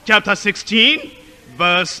chapter 16,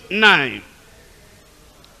 verse 9.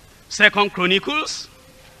 2 Chronicles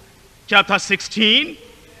chapter 16,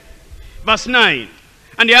 verse 9.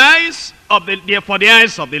 And the eyes of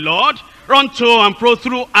the Lord run to and fro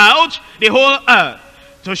throughout the whole earth,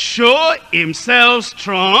 to show himself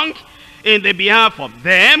strong in the behalf of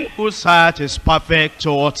them whose heart is perfect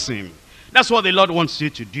towards him. That's what the Lord wants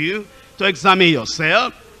you to do, to examine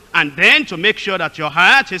yourself, and then to make sure that your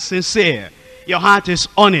heart is sincere, your heart is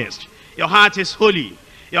honest, your heart is holy,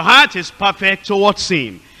 your heart is perfect towards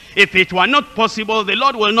him. If it were not possible, the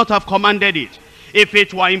Lord will not have commanded it. If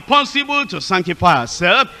it were impossible to sanctify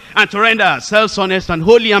ourselves and to render ourselves honest and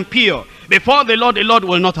holy and pure before the Lord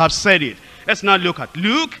will not have said it. Let's now look at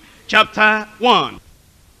Luke chapter 1,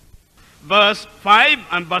 verse 5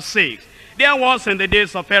 and verse 6. There was in the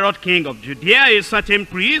days of Herod king of Judea a certain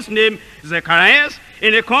priest named Zacharias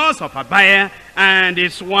in the course of Abiah, and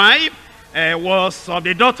his wife was of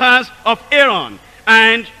the daughters of Aaron,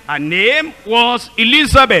 and her name was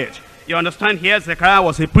Elizabeth. You understand here, Zechariah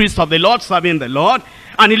was a priest of the Lord, serving the Lord.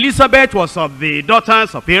 And Elizabeth was of the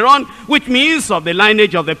daughters of Aaron, which means of the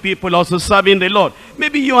lineage of the people also serving the Lord.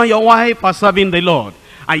 Maybe you and your wife are serving the Lord.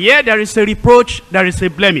 And yet there is a reproach, there is a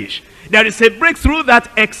blemish. There is a breakthrough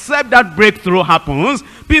that except that breakthrough happens,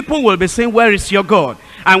 people will be saying, where is your God?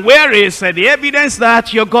 And where is the evidence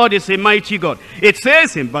that your God is a mighty God? It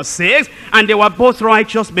says in verse 6, and they were both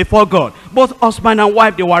righteous before God. Both husband and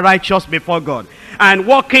wife, they were righteous before God. And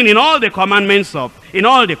walking in all the commandments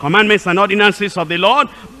and ordinances of the Lord,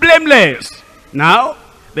 blameless. Now,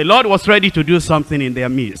 the Lord was ready to do something in their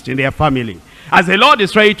midst, in their family. As the Lord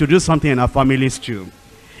is ready to do something in our families too.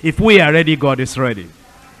 If we are ready, God is ready.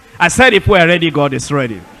 I said if we are ready, God is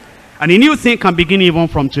ready. And a new thing can begin even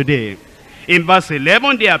from today. In verse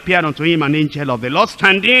 11, there appeared unto him an angel of the Lord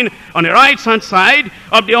standing on the right hand side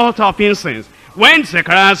of the altar of incense. When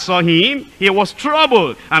Zechariah saw him, he was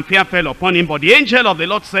troubled, and fear fell upon him. But the angel of the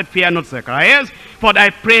Lord said, fear not, Zechariah, for thy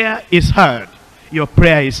prayer is heard. Your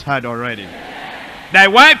prayer is heard already. Thy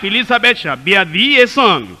wife Elizabeth shall bear thee a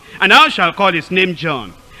son, and thou shalt call his name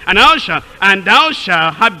John. And thou shalt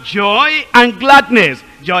have joy and gladness.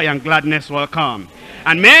 Joy and gladness will come.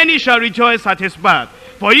 And many shall rejoice at his birth.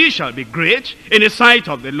 For he shall be great in the sight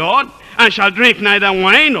of the Lord, and shall drink neither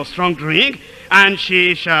wine nor strong drink. And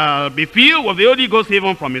she shall be filled with the Holy Ghost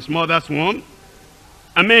even from his mother's womb.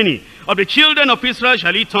 And many of the children of Israel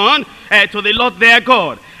shall he turn to the Lord their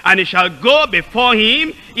God. And he shall go before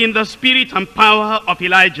him in the spirit and power of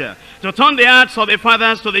Elijah, to turn the hearts of the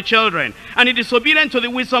fathers to the children, and in disobedience to the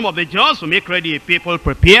wisdom of the just, to make ready a people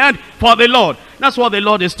prepared for the Lord. That's what the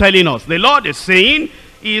Lord is telling us. The Lord is saying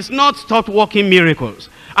he is not stopped working miracles.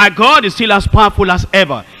 Our God is still as powerful as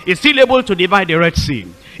ever. He's still able to divide the Red Sea.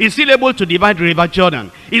 He's still able to divide the River Jordan.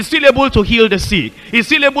 He's still able to heal the sick. He's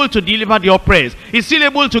still able to deliver the oppressed. He's still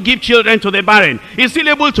able to give children to the barren. He's still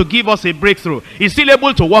able to give us a breakthrough. He's still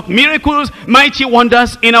able to work miracles, mighty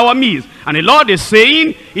wonders in our midst. And the Lord is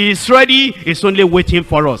saying he is ready. He's only waiting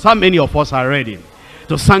for us. How many of us are ready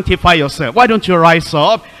to sanctify yourself? Why don't you rise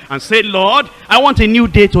up and say, Lord, I want a new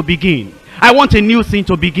day to begin. I want a new thing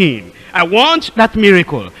to begin. I want that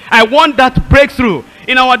miracle. I want that breakthrough.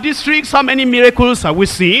 In our districts, how many miracles are we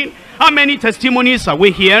seeing? How many testimonies are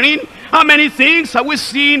we hearing? How many things are we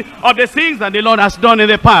seeing of the things that the Lord has done in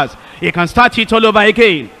the past? He can start it all over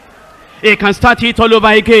again. He can start it all over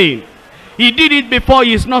again. He did it before.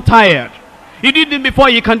 He is not tired. He did it before.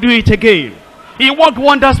 He can do it again. He worked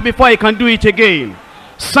wonders before. He can do it again.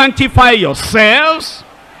 Sanctify yourselves.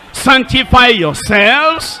 Sanctify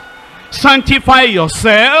yourselves. Sanctify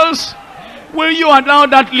yourselves. Will you allow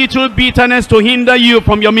that little bitterness to hinder you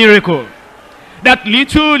from your miracle? That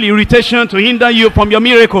little irritation to hinder you from your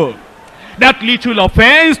miracle? That little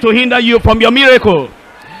offense to hinder you from your miracle?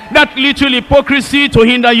 That little hypocrisy to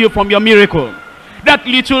hinder you from your miracle? That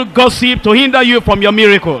little gossip to hinder you from your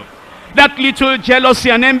miracle? That little jealousy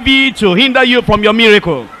and envy to hinder you from your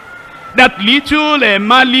miracle? That little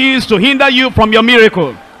malice to hinder you from your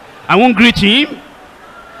miracle? I won't greet him.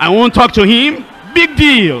 I won't talk to him. Big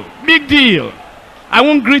deal. Big deal. I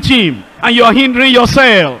won't greet him, and you are hindering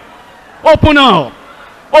yourself. Open up.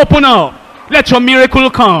 Open up. Let your miracle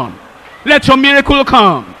come. Let your miracle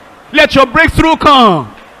come. Let your breakthrough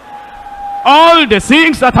come. All the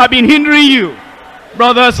things that have been hindering you,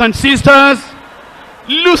 brothers and sisters,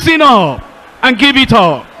 loosen up and give it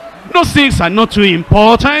up. Those things are not too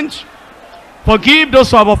important. Forgive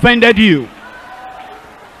those who have offended you.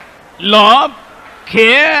 Love,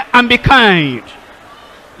 care, and be kind.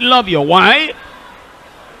 Love your wife.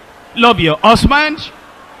 Love your husband.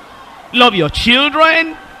 Love your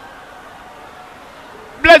children.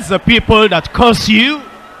 Bless the people that curse you.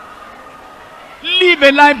 Live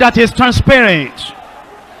a life that is transparent.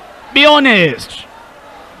 Be honest.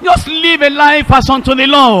 Just live a life as unto the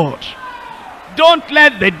Lord. Don't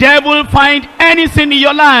let the devil find anything in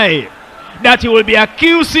your life that he will be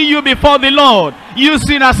accusing you before the Lord,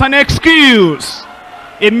 using as an excuse.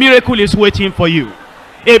 A miracle is waiting for you.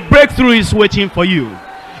 A breakthrough is waiting for you.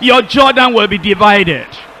 Your Jordan will be divided.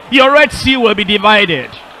 Your Red Sea will be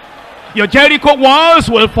divided. Your Jericho walls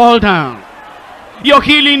will fall down. Your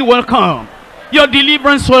healing will come. Your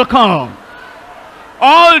deliverance will come.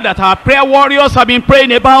 All that our prayer warriors have been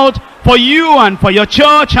praying about for you and for your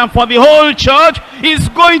church and for the whole church is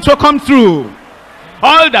going to come through.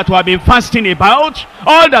 All that we have been fasting about,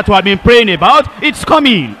 all that we have been praying about, it's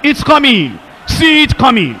coming. It's coming. See it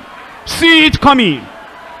coming. See it coming.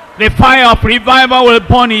 The fire of revival will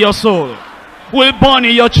burn in your soul, will burn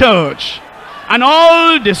in your church. And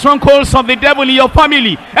all the strongholds of the devil in your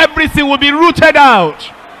family, everything will be rooted out.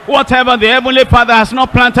 Whatever the Heavenly Father has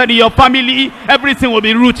not planted in your family, everything will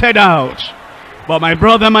be rooted out. But my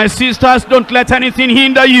brother, my sisters, don't let anything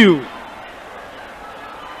hinder you.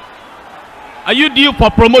 Are you due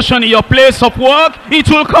for promotion in your place of work? It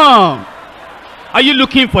will come. Are you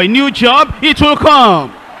looking for a new job? It will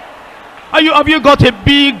come. Have you got a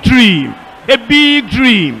big dream? A big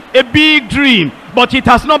dream. A big dream. But it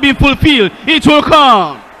has not been fulfilled. It will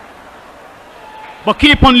come. But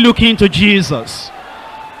keep on looking to Jesus.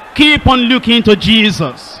 Keep on looking to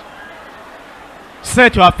Jesus.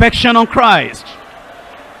 Set your affection on Christ.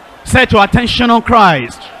 Set your attention on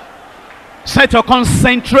Christ. Set your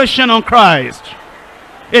concentration on Christ.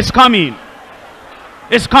 It's coming.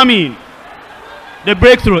 It's coming. The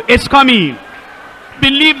breakthrough, it's coming.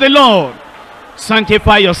 Believe the Lord.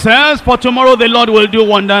 Sanctify yourselves, for tomorrow the Lord will do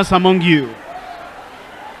wonders among you.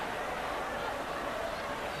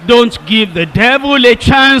 Don't give the devil a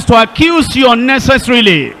chance to accuse you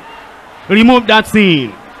unnecessarily. Remove that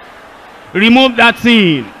sin. Remove that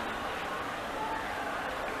sin.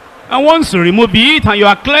 And once you remove it and you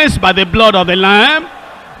are cleansed by the blood of the Lamb,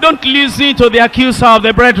 don't listen to the accuser of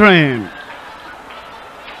the brethren.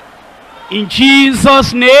 In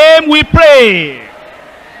Jesus' name we pray.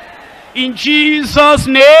 In Jesus'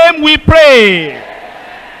 name we pray.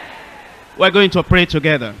 We're going to pray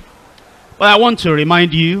together. But I want to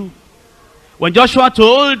remind you, when Joshua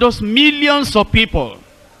told those millions of people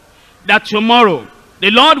that tomorrow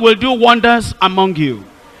the Lord will do wonders among you,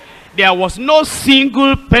 there was no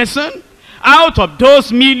single person out of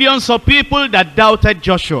those millions of people that doubted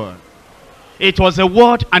Joshua. It was the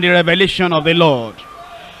word and the revelation of the Lord.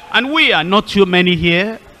 And we are not too many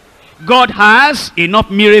here. God has enough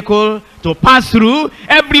miracle to pass through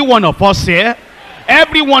every one of us here,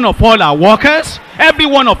 every one of all our workers, every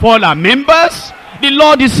one of all our members. The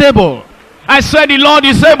Lord is able. I said the Lord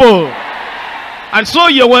is able. And so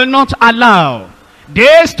you will not allow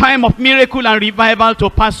this time of miracle and revival to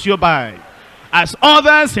pass you by. As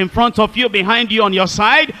others in front of you, behind you, on your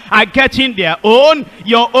side are getting their own,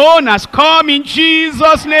 your own has come in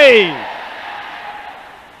Jesus' name.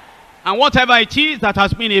 And whatever it is that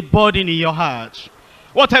has been a burden in your heart,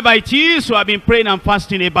 whatever it is you have been praying and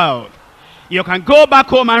fasting about, you can go back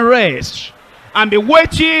home and rest and be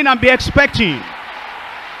waiting and be expecting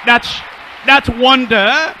that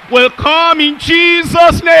wonder will come in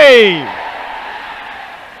Jesus' name.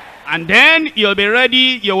 And then you'll be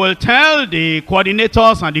ready. You will tell the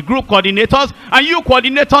coordinators and the group coordinators and you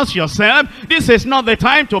coordinators yourself, this is not the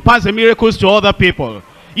time to pass the miracles to other people.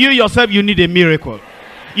 You yourself, you need a miracle.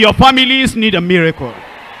 Your families need a miracle.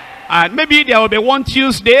 And maybe there will be one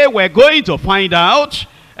Tuesday we're going to find out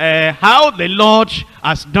how the Lord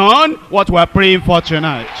has done what we're praying for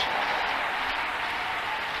tonight.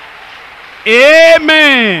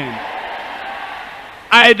 Amen.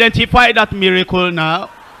 Identify that miracle now.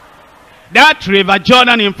 That river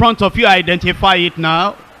Jordan in front of you, identify it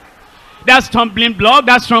now. That stumbling block,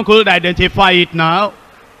 that stronghold, identify it now.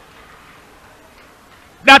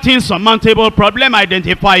 That insurmountable problem,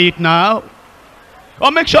 identify it now. Or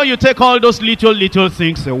make sure you take all those little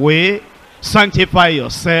things away. Sanctify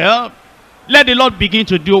yourself. Let the Lord begin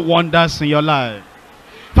to do wonders in your life.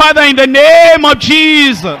 Father, in the name of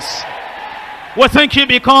Jesus, we thank you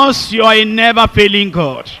because you are a never failing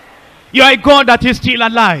God. You are a God that is still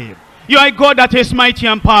alive. You are a God that is mighty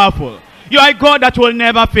and powerful. You are a God that will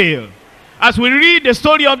never fail. As we read the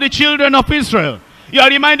story of the children of Israel, you are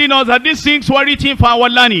reminding us that these things were written for our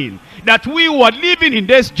learning, that we who are living in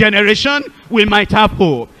this generation, we might have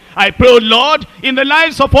hope. I pray, Lord, in the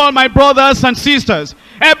lives of all my brothers and sisters,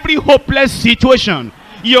 every hopeless situation,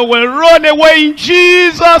 you will run away in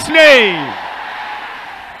Jesus' name.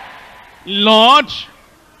 Lord,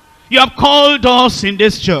 you have called us in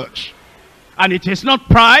this church, and it is not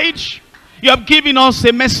pride. You have given us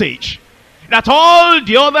a message that all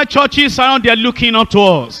the other churches around there looking up to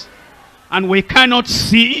us, and we cannot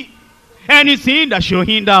see anything that should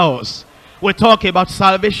hinder us. We talk about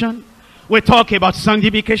salvation. We talk about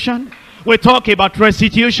sanctification. We talk about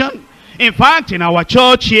restitution. In fact, in our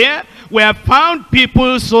church here, we have found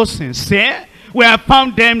people so sincere. We have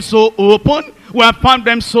found them so open. We have found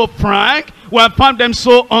them so frank. We have found them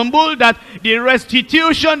so humble that the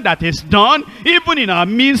restitution that is done, even in our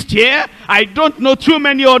midst here, I don't know too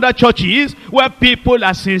many other churches where people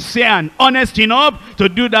are sincere and honest enough to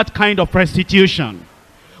do that kind of restitution.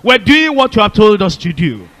 We're doing what you have told us to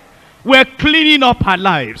do. We're cleaning up our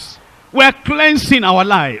lives. We're cleansing our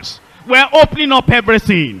lives. We're opening up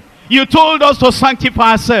everything. You told us to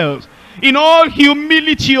sanctify ourselves. In all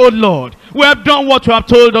humility, O Lord, we have done what you have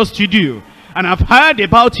told us to do. And I've heard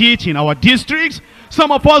about it in our districts.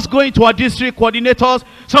 Some of us going to our district coordinators.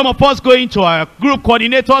 Some of us going to our group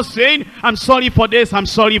coordinators saying, I'm sorry for this, I'm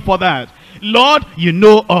sorry for that. Lord, you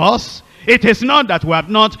know us. It is not that we have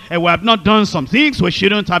not done some things we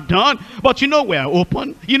shouldn't have done, but you know we are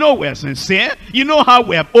open. You know we are sincere. You know how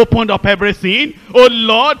we have opened up everything. Oh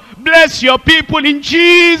Lord, bless your people in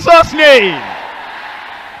Jesus' name.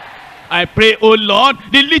 I pray, oh Lord,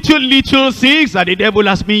 the little things that the devil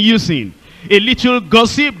has been using. A little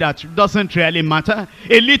gossip that doesn't really matter.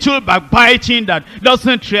 A little backbiting that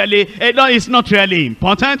is not really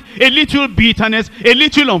important. A little bitterness. A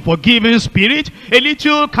little unforgiving spirit. A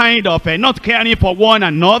little kind of not caring for one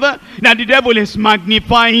another that the devil is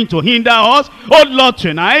magnifying to hinder us. Oh Lord,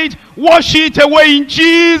 tonight, wash it away in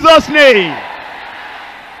Jesus' name.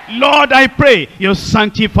 Lord, I pray you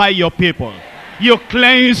sanctify your people. You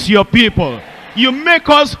cleanse your people. You make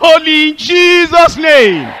us holy in Jesus'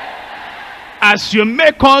 name. As you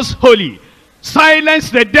make us holy,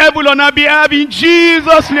 silence the devil on our behalf in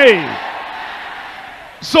Jesus' name.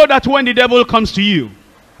 So that when the devil comes to you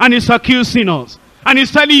and is accusing us and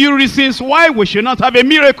he's telling you reasons why we should not have a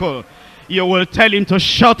miracle, you will tell him to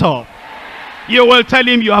shut up. You will tell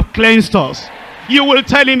him you have cleansed us. You will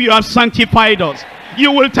tell him you have sanctified us.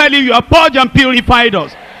 You will tell him you have purged and purified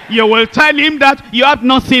us. You will tell him that you have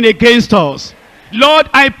nothing against us. Lord,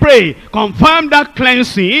 I pray, confirm that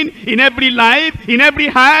cleansing in every life, in every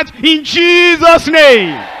heart, in Jesus'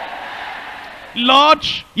 name. Lord,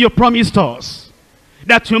 you promised us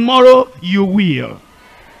that tomorrow you will.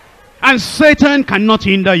 And Satan cannot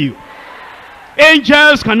hinder you.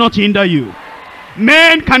 Angels cannot hinder you.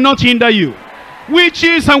 Men cannot hinder you.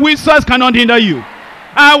 Witches and wizards cannot hinder you.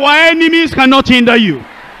 Our enemies cannot hinder you.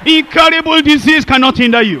 Incurable disease cannot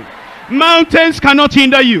hinder you. Mountains cannot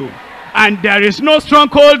hinder you. And there is no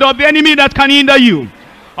stronghold of the enemy that can hinder you.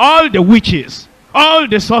 All the witches, all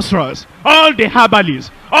the sorcerers, all the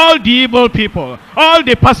herbalists, all the evil people, all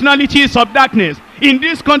the personalities of darkness in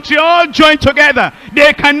this country, all joined together,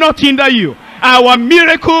 they cannot hinder you. Our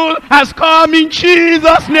miracle has come in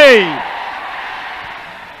Jesus' name.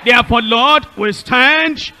 Therefore, Lord, we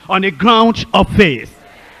stand on the ground of faith.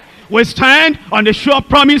 We stand on the sure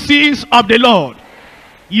promises of the Lord.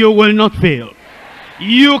 You will not fail.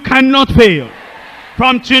 You cannot fail.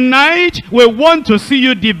 From tonight, we want to see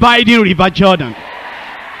you dividing River Jordan.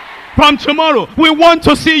 From tomorrow, we want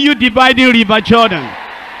to see you dividing River Jordan.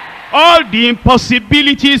 All the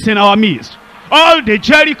impossibilities in our midst, all the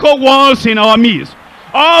Jericho walls in our midst,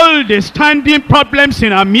 all the standing problems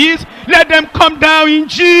in our midst, let them come down in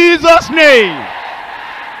Jesus' name.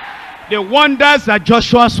 The wonders that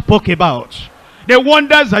Joshua spoke about, the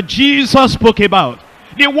wonders that Jesus spoke about,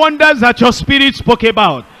 the wonders that your spirit spoke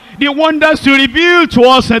about, the wonders you revealed to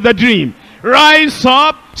us in the dream. Rise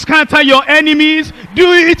up, scatter your enemies,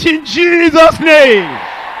 do it in Jesus' name.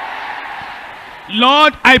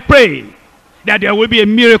 Lord, I pray that there will be a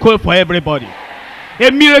miracle for everybody,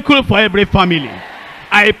 a miracle for every family.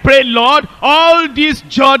 I pray, Lord, all these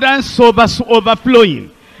Jordans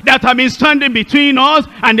overflowing that have been standing between us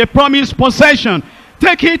and the promised possession,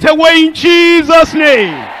 take it away in Jesus'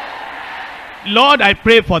 name. Lord, I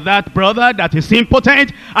pray for that brother that is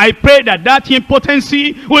impotent. I pray that that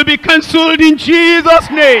impotency will be cancelled in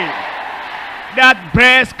Jesus' name. That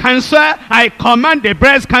breast cancer, I command the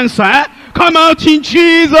breast cancer, come out in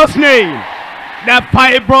Jesus' name. That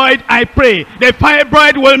fibroid, I pray, the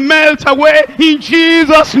fibroid will melt away in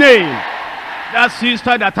Jesus' name. That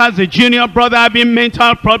sister that has a junior brother having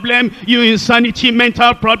mental problem, you insanity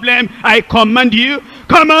mental problem, I command you,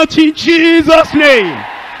 come out in Jesus' name.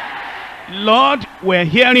 Lord, we're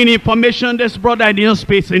hearing information. This brother in the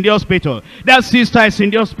hospital. That sister is in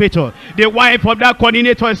the hospital. The wife of that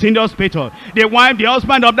coordinator is in the hospital. The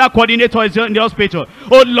husband of that coordinator is in the hospital.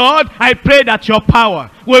 Oh Lord, I pray that your power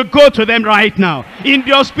will go to them right now. In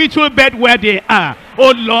the hospital bed where they are.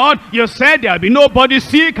 Oh Lord, you said there will be nobody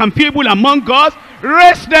sick and feeble among us.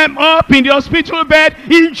 Raise them up in the hospital bed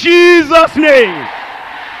in Jesus' name.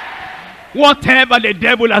 Whatever the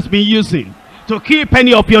devil has been using to keep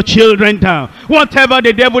any of your children down, whatever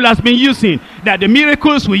the devil has been using, that the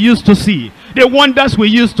miracles we used to see, the wonders we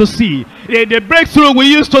used to see, the breakthrough we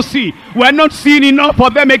used to see, we're not seeing enough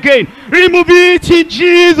of them again. Remove it in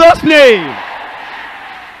Jesus' name.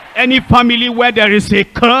 Any family where there is a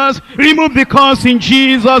curse, remove the curse in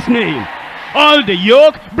Jesus' name. All the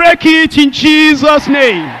yoke, break it in Jesus'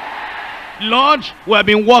 name. Lord, we have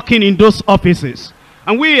been working in those offices,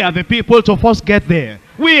 and we are the people to first get there.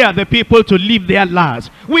 We are the people to live there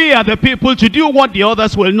last. We are the people to do what the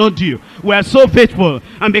others will not do. We are so faithful.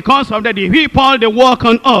 And because of that, they heap all the work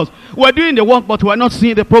on us. We're doing the work, but we're not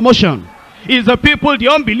seeing the promotion. It's the people, the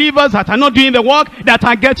unbelievers that are not doing the work, that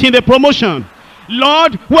are getting the promotion.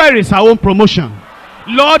 Lord, where is our own promotion?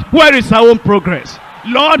 Lord, where is our own progress?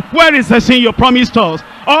 Lord, where is the thing you promised us?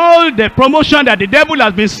 All the promotion that the devil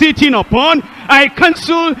has been sitting upon, I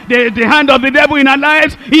cancel the hand of the devil in our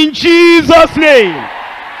lives in Jesus' name.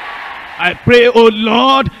 I pray, oh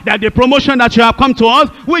Lord, that the promotion that you have come to us,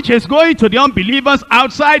 which is going to the unbelievers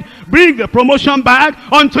outside, bring the promotion back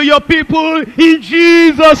unto your people in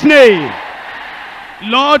Jesus' name.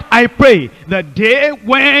 Lord, I pray the day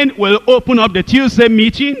when we'll open up the Tuesday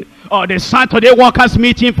meeting or the Saturday workers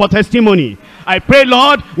meeting for testimony, I pray,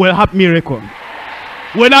 Lord, we'll have miracle.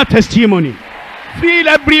 We'll have testimony. Fill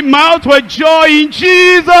every mouth with joy in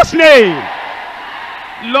Jesus' name.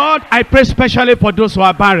 Lord, I pray especially for those who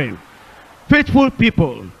are barren. Faithful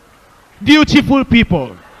people, dutiful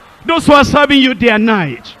people, those who are serving you day and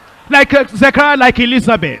night, like Zechariah, like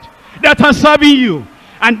Elizabeth, that are serving you.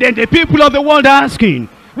 And then the people of the world are asking,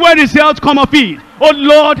 where is the outcome of it? Oh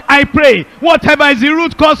Lord, I pray, whatever is the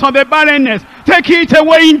root cause of the barrenness, take it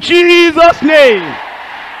away in Jesus' name.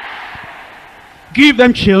 Give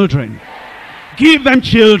them children. Give them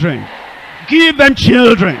children. Give them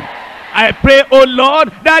children. I pray, oh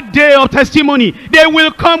Lord, that day of testimony, they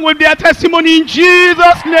will come with their testimony in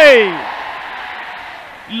Jesus' name.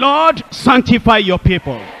 Lord, sanctify your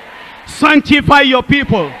people. Sanctify your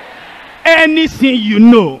people. Anything you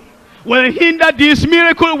know will hinder this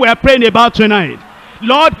miracle we are praying about tonight.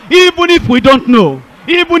 Lord, even if we don't know,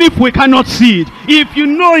 even if we cannot see it, if you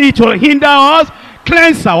know it will hinder us,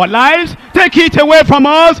 cleanse our lives, take it away from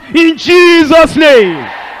us in Jesus' name.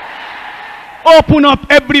 Open up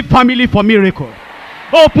every family for miracle.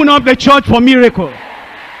 Open up the church for miracle.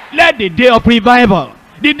 Let the day of revival,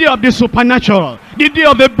 the day of the supernatural, the day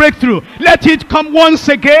of the breakthrough, let it come once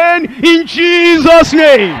again in Jesus'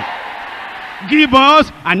 name. Give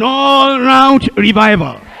us an all-round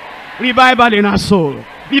revival. Revival in our soul.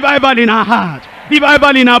 Revival in our heart.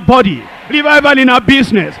 Revival in our body. Revival in our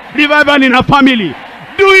business. Revival in our family.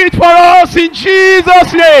 Do it for us in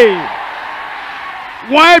Jesus' name.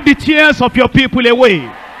 Wipe the tears of your people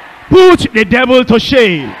away. Put the devil to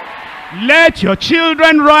shame. Let your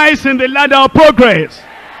children rise in the ladder of progress,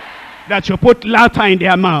 that you put laughter in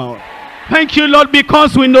their mouth. Thank you, Lord,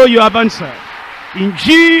 because we know you have answered. In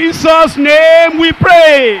Jesus' name we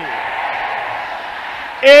pray.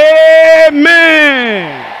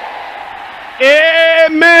 Amen.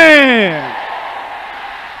 Amen.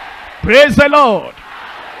 Praise the Lord.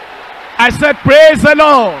 I said, praise the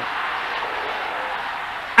Lord.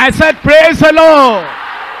 I said, praise the Lord.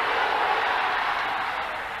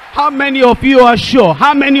 How many of you are sure?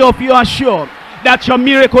 How many of you are sure that your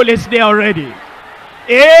miracle is there already?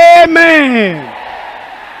 Amen.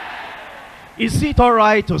 Is it all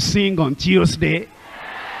right to sing on Tuesday?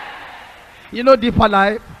 You know, Deeper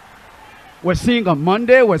Life, we sing on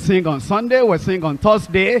Monday, we sing on Sunday, we sing on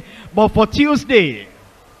Thursday. But for Tuesday,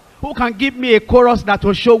 who can give me a chorus that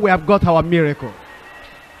will show we have got our miracle?